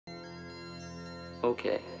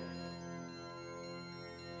Okay.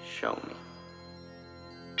 Show me.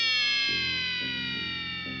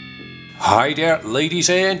 Hi there,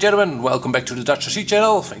 ladies and gentlemen, welcome back to the DutchRC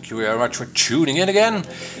channel. Thank you very much for tuning in again.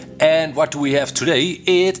 And what do we have today?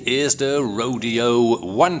 It is the Rodeo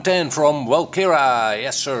 110 from Walkera.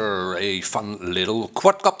 Yes sir, a fun little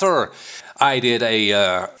quadcopter. I did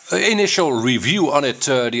a initial review on it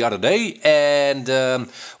the other day, and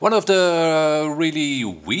one of the really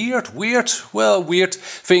weird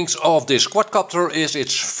things of this quadcopter is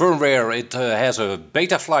its firmware. It has a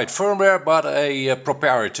Betaflight firmware, but a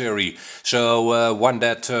proprietary, so one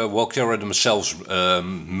that Walkera themselves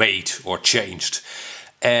made or changed.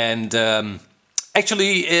 And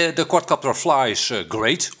actually the quadcopter flies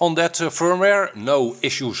great on that firmware, no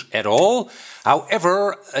issues at all.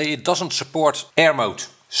 However, it doesn't support air mode.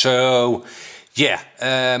 So yeah,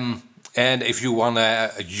 and if you want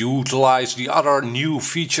to utilize the other new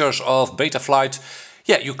features of Betaflight,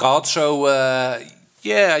 yeah, you can't. So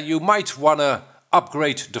yeah, you might want to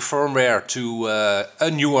upgrade the firmware to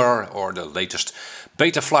a newer or the latest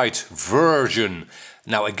Betaflight version.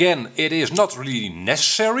 Now again, it is not really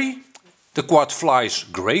necessary. The quad flies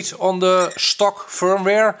great on the stock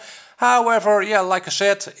firmware. However, yeah, like I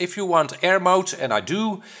said, if you want air mode, and I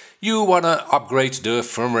do, you want to upgrade the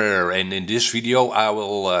firmware. And in this video I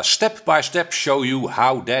will step by step show you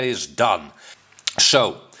how that is done.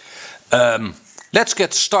 So, let's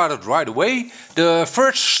get started right away. The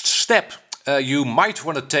first step you might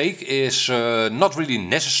want to take is not really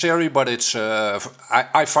necessary, but it's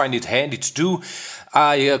I find it handy to do.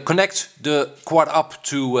 I connect the quad up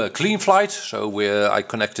to CleanFlight, so I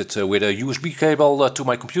connect it with a USB cable to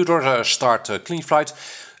my computer, start CleanFlight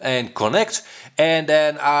and connect, and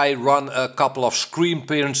then I run a couple of screen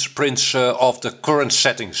prints of the current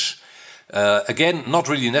settings. Again, not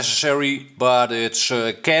really necessary, but it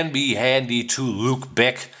can be handy to look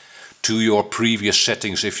back to your previous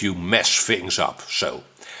settings if you mess things up. So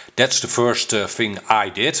that's the first thing I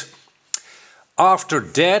did. After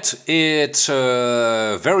that, it's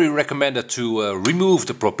very recommended to remove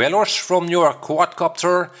the propellers from your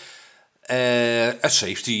quadcopter, a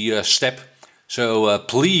safety step. So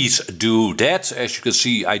please do that. As you can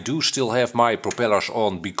see, I do still have my propellers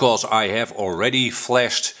on because I have already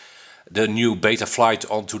flashed the new Betaflight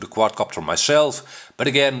onto the quadcopter myself. But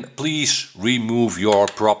again, please remove your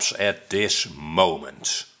props at this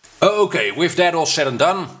moment. Okay, with that all said and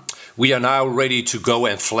done, we are now ready to go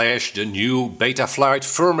and flash the new Betaflight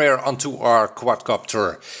firmware onto our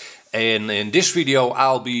quadcopter. And in this video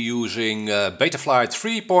I'll be using Betaflight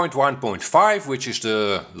 3.1.5, which is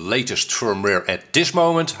the latest firmware at this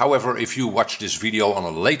moment. However, if you watch this video on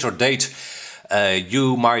a later date,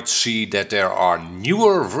 you might see that there are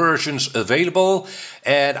newer versions available,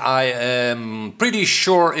 and I am pretty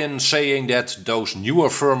sure in saying that those newer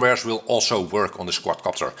firmwares will also work on this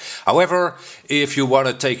quadcopter. However, if you want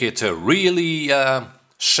to take it really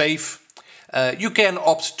safe, you can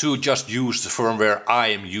opt to just use the firmware I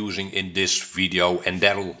am using in this video, and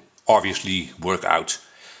that'll obviously work out.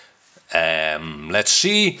 Let's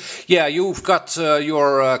see. Yeah, you've got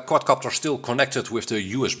your quadcopter still connected with the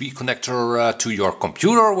USB connector to your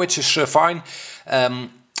computer, which is fine.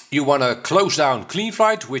 You want to close down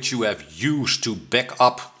CleanFlight, which you have used to back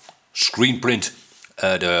up, screen print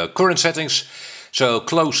the current settings. So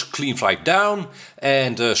close CleanFlight down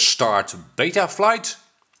and start Betaflight.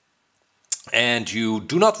 And you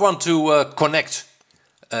do not want to connect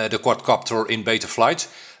the quadcopter in Betaflight.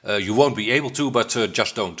 You won't be able to, but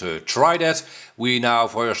just don't try that. We now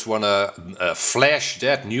first want to flash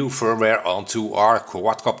that new firmware onto our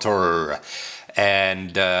quadcopter.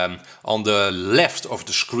 And on the left of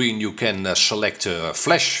the screen you can select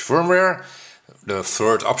flash firmware, the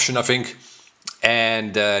third option I think.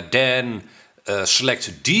 And then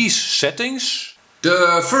select these settings.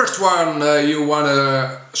 The first one you want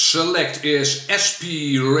to select is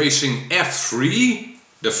SP Racing F3.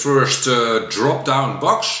 The first drop-down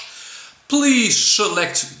box. Please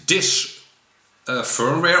select this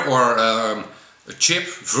firmware or a chip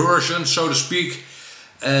version, so to speak.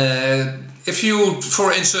 If you,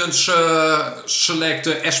 for instance, select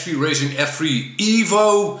SP Racing F3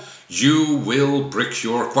 Evo, you will brick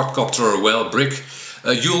your quadcopter. Well, brick.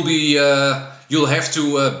 You'll have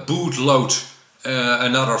to boot load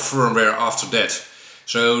another firmware after that.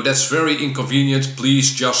 So that's very inconvenient.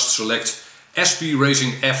 Please just select SP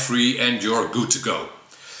Racing F3 and you're good to go.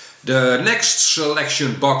 The next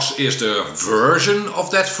selection box is the version of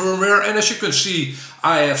that firmware, and as you can see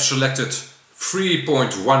I have selected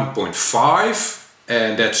 3.1.5,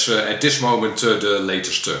 and that's at this moment the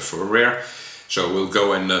latest firmware. So we'll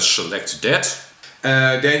go and select that.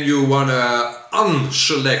 Then you want to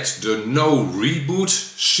unselect the no reboot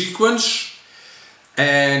sequence,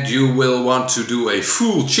 and you will want to do a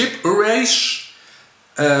full chip erase.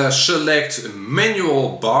 Select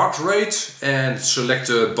manual baud rate and select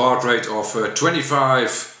a baud rate of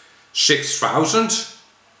 25/6000,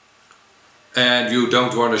 and you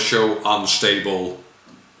don't want to show unstable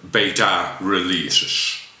beta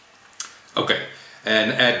releases. Okay,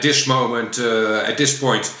 and at this moment, at this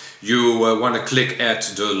point, you want to click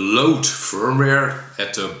at the load firmware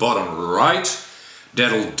at the bottom right.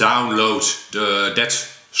 That'll download that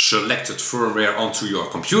selected firmware onto your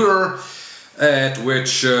computer, at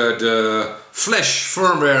which the flash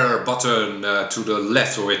firmware button to the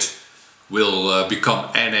left of it will become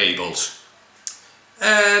enabled.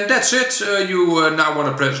 And that's it. You now want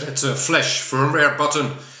to press that flash firmware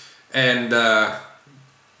button, and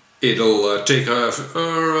it'll take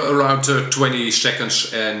around 20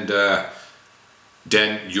 seconds, and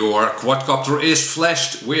then your quadcopter is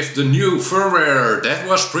flashed with the new firmware. That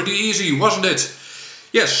was pretty easy, wasn't it?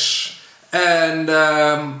 Yes. And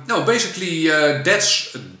no, basically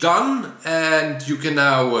that's done, and you can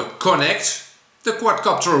now connect the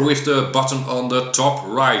quadcopter with the button on the top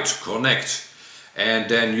right, connect, and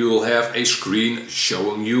then you'll have a screen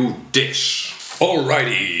showing you this.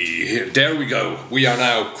 Alrighty, there we go. We are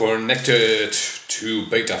now connected to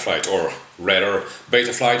Betaflight, or rather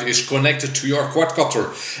Betaflight is connected to your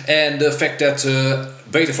quadcopter, and the fact that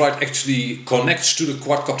Betaflight actually connects to the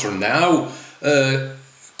quadcopter now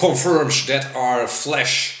confirms that our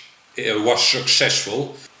flash was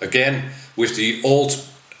successful. Again, with the old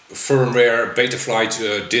firmware, Betaflight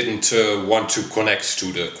didn't want to connect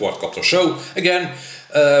to the quadcopter. So again,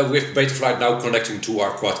 with Betaflight now connecting to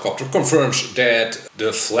our quadcopter, confirms that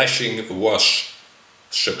the flashing was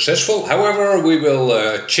successful. However, we will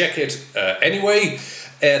check it anyway.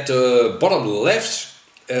 At the bottom left,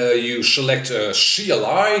 you select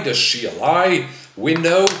CLI, the CLI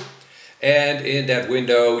window. And in that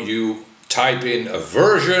window you type in a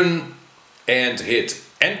version and hit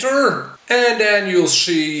enter, and then you'll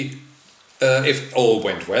see if all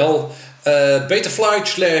went well. Betaflight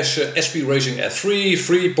 / SP Racing F3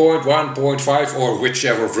 3.1.5, or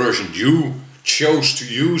whichever version you chose to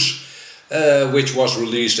use, which was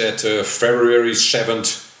released at February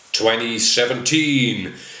 7th,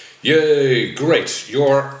 2017. Yay, great!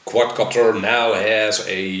 Your quadcopter now has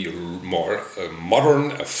a more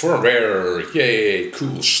modern firmware. Yay,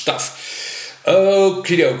 cool stuff.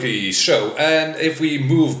 Okie dokie. So, and if we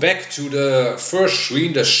move back to the first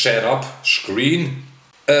screen, the setup screen,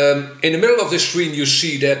 in the middle of this screen you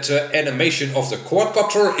see that animation of the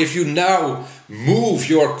quadcopter. If you now move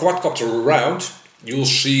your quadcopter around, you'll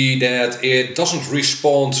see that it doesn't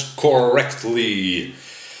respond correctly.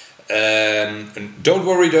 Don't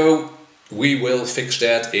worry though, we will fix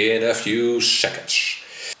that in a few seconds.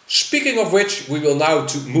 Speaking of which, we will now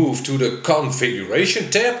move to the configuration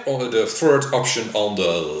tab, on the third option on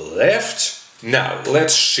the left. Now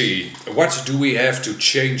let's see, what do we have to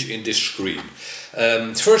change in this screen?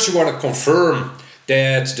 First you want to confirm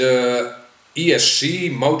that the ESC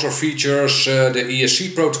motor features, the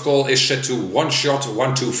ESC protocol is set to one-shot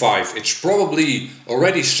 125. It's probably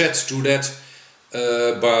already set to that,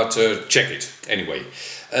 but check it anyway.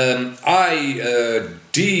 I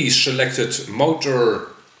deselected motor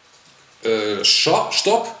stop,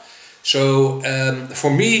 so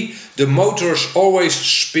for me the motors always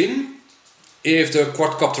spin if the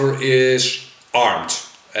quadcopter is armed,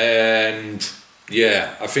 and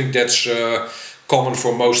yeah, I think that's common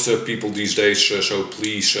for most people these days, so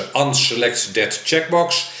please unselect that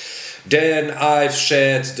checkbox. Then I've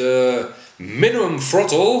set the minimum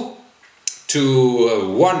throttle to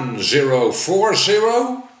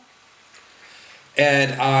 1040,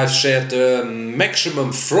 and I've set the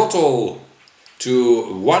maximum throttle to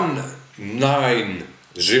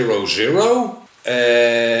 1900,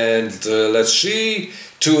 and let's see,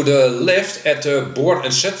 to the left at the board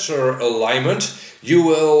and sensor alignment you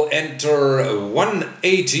will enter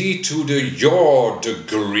 180 to the yaw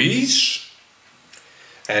degrees,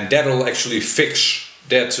 and that'll actually fix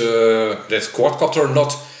that that quadcopter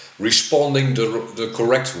not responding the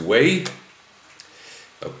correct way.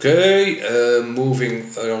 Okay,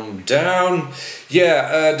 moving on down.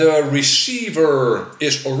 Yeah, the receiver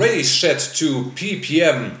is already set to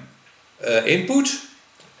ppm input,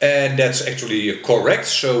 and that's actually correct,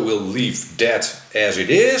 so we'll leave that as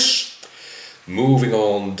it is. Moving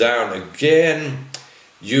on down again,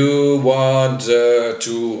 you want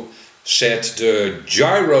to set the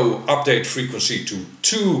gyro update frequency to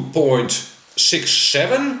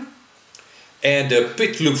 2.67, and the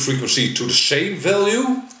pit loop frequency to the same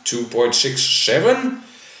value, 2.67.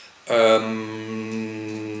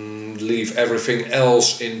 Leave everything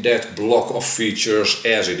else in that block of features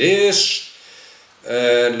as it is.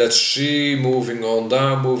 And let's see, moving on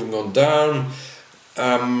down.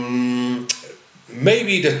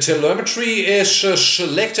 Maybe the telemetry is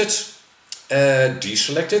selected,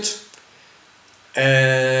 deselected,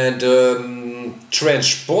 and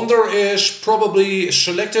transponder is probably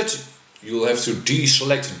selected. You'll have to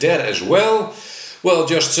deselect that as well. Well,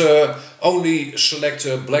 just only select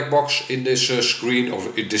a black box in this screen, or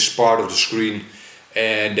in this part of the screen,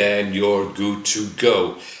 and then you're good to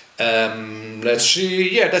go. Let's see,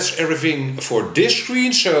 yeah, that's everything for this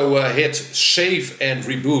screen. So hit save and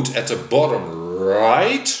reboot at the bottom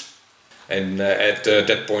right, and at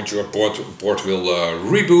that point your board will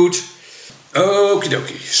reboot. Okie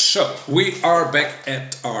dokie, so we are back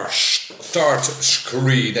at our start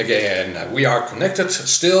screen again. We are connected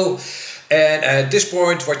still, and at this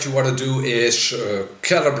point what you want to do is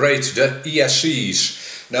calibrate the ESCs.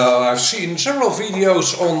 Now, I've seen several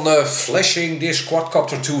videos on flashing this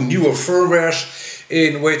quadcopter to newer firmwares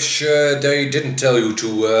in which they didn't tell you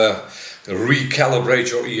to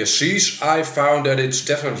recalibrate your ESCs. I found that it's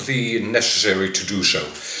definitely necessary to do so.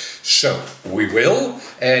 So, we will,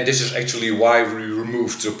 and this is actually why we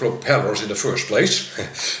removed the propellers in the first place.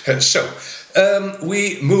 So,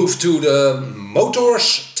 we move to the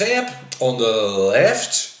motors tab on the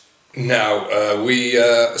left. Now we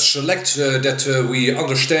select that we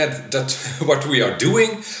understand that what we are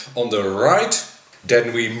doing on the right.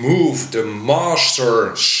 Then we move the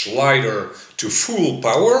master slider to full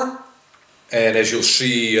power, and as you'll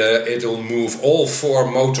see it'll move all four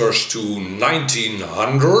motors to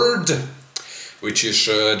 1900, which is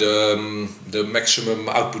the maximum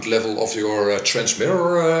output level of your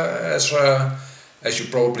transmitter, as you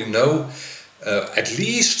probably know, at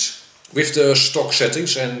least with the stock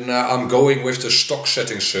settings, and I'm going with the stock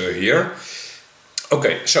settings here.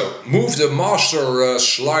 Okay, so move the master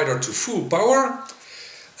slider to full power.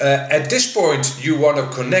 At this point you want to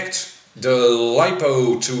connect the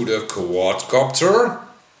Lipo to the quadcopter,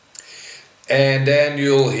 and then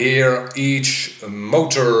you'll hear each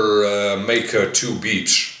motor make 2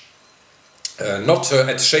 beeps. Not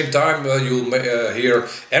at the same time, you'll hear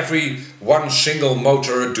every one single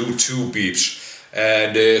motor do 2 beeps.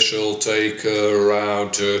 And this will take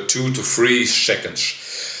around 2 to 3 seconds.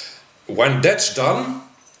 When that's done,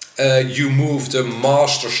 you move the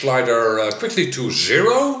master slider quickly to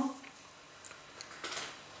 0,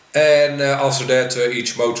 and after that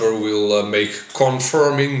each motor will make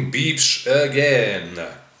confirming beeps again.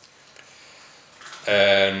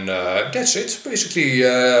 And that's it, basically.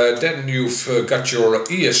 Then you've got your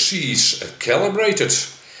ESCs calibrated.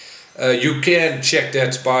 You can check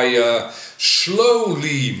that by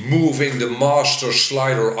slowly moving the master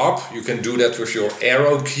slider up. You can do that with your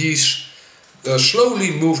arrow keys. Slowly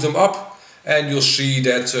move them up, and you'll see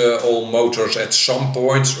that all motors at some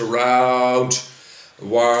point around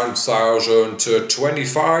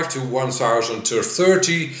 1025 to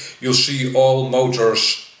 1030, you'll see all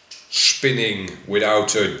motors spinning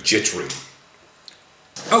without jittering.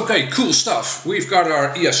 Okay, cool stuff. We've got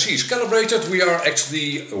our ESCs calibrated. We are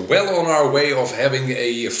actually well on our way of having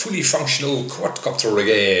a fully functional quadcopter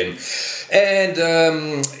again. And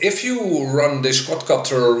if you run this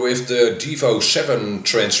quadcopter with the Devo 7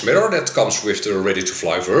 transmitter that comes with the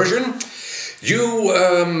ready-to-fly version, you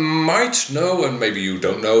might know, and maybe you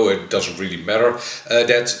don't know, it doesn't really matter,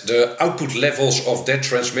 that the output levels of that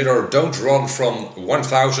transmitter don't run from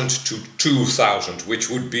 1000 to 2000, which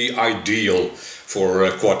would be ideal for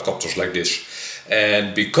quadcopters like this.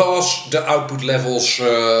 And because the output levels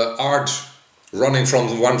aren't running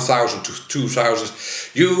from 1000 to 2000,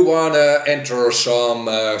 you want to enter some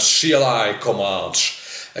CLI commands.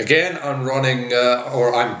 Again, I'm running,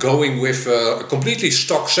 I'm going with a completely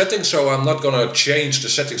stock setting, so I'm not going to change the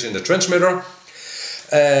settings in the transmitter.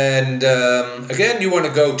 And again, you want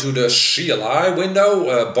to go to the CLI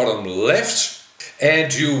window, bottom left,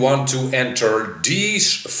 and you want to enter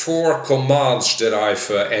these 4 commands that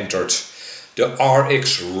I've entered. The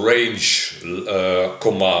RX range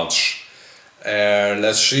commands.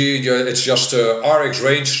 Let's see, it's just RX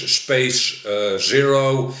range space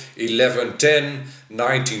 0, 11, 10,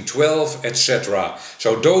 19, 12, etc.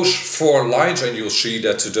 So those 4 lines, and you'll see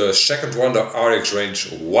that the second one, the RX range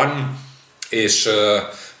 1, is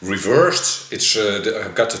reversed. It's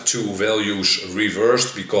got the 2 values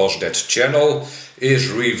reversed because that channel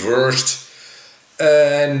is reversed.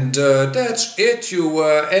 And that's it. You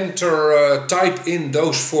type in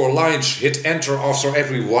those 4 lines, hit enter after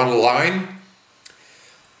every one line.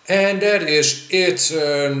 And that is it.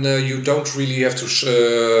 You don't really have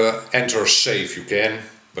to enter save. You can,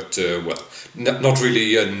 but well, not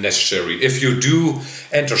really necessary. If you do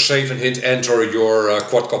enter save and hit enter, your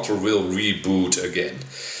quadcopter will reboot again.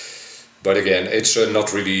 But again, it's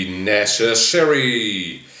not really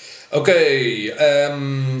necessary. Okay,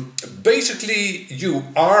 basically you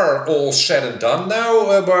are all said and done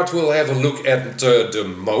now, but we'll have a look at the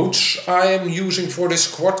modes I am using for this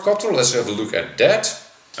quadcopter. Let's have a look at that.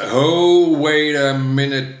 Oh, wait a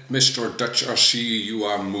minute, Mr. DutchRC, you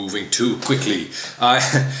are moving too quickly.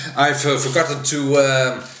 I've forgotten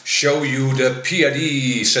to show you the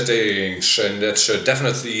PID settings, and that's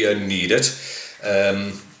definitely needed.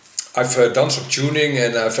 I've done some tuning,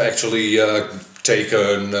 and I've actually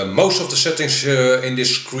taken most of the settings in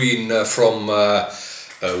this screen from a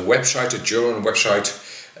website, a German website.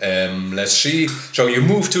 Let's see. So you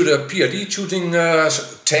move to the PID tuning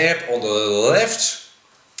tab on the left.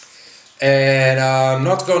 And I'm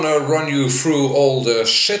not gonna run you through all the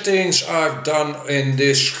settings I've done in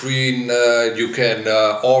this screen. You can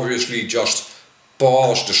obviously just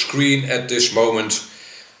pause the screen at this moment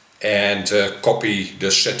and copy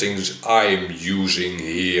the settings I'm using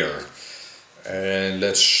here. And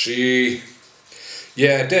let's see.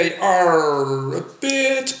 Yeah, they are a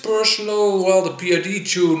bit personal. Well, the PID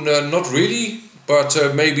tune, not really, but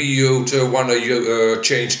maybe you'd want to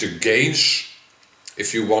change the gains.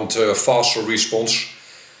 If you want a faster response,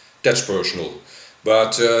 that's personal.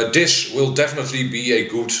 But this will definitely be a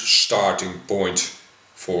good starting point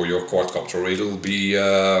for your quadcopter. It'll be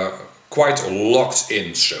quite locked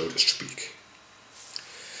in, so to speak.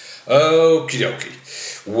 Okie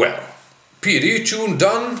dokie. Well, PID tune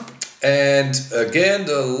done. And again,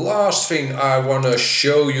 the last thing I want to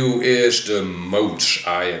show you is the modes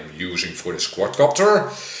I am using for this quadcopter.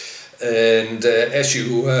 And as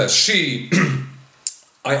you see,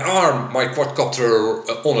 I arm my quadcopter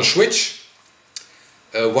on a switch,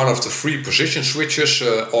 one of the 3 position switches,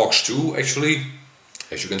 aux2 actually,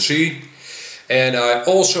 as you can see. And I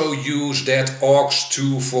also use that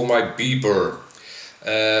aux2 for my beeper.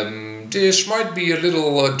 This might be a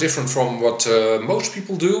little different from what most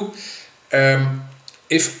people do.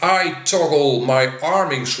 If I toggle my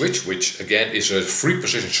arming switch, which again is a 3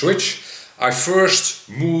 position switch, I first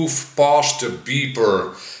move past the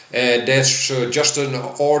beeper. And that's just an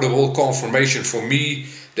audible confirmation for me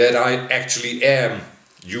that I actually am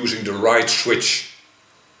using the right switch.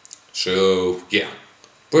 So yeah,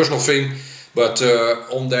 personal thing, but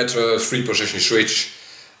on that 3 position switch,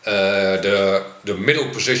 the middle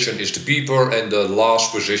position is the beeper and the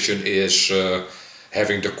last position is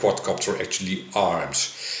having the quadcopter actually armed.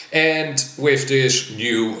 And with this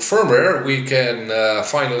new firmware we can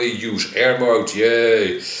finally use air mode,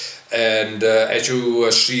 yay! And as you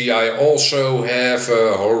see, I also have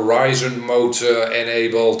horizon mode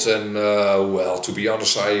enabled, and well, to be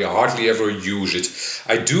honest, I hardly ever use it.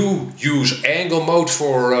 I do use angle mode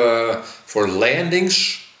for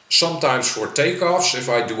landings, sometimes for takeoffs if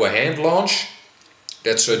I do a hand launch.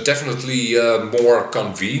 That's definitely more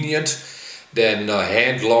convenient than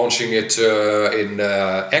hand launching it in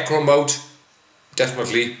acro mode,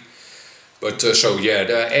 definitely. But so yeah,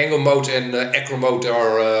 the angle mode and acro mode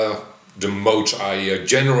are the modes I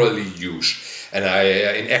generally use. And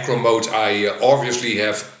in acro mode I obviously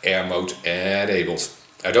have air mode enabled.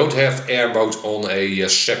 I don't have air mode on a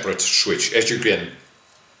separate switch, as you can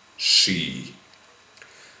see.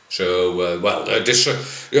 So well, this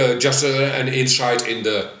just an insight in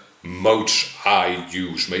the modes I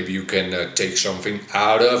use. Maybe you can take something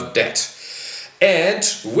out of that. And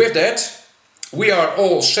with that, we are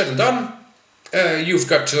all said and done. You've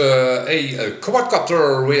got a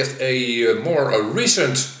quadcopter with a more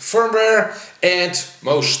recent firmware and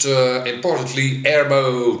most importantly air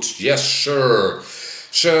mode. Yes sir.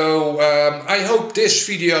 So I hope this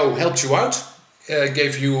video helped you out,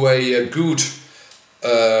 gave you a good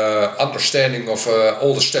understanding of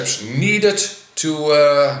all the steps needed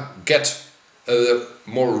to get a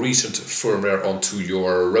more recent firmware onto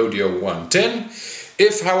your Rodeo 110.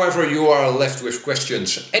 If, however, you are left with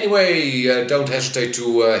questions anyway, don't hesitate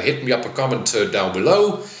to hit me up a comment down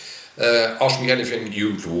below. Ask me anything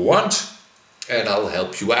you want and I'll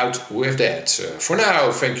help you out with that. For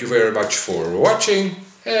now, thank you very much for watching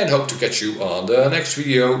and hope to catch you on the next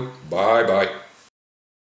video. Bye bye.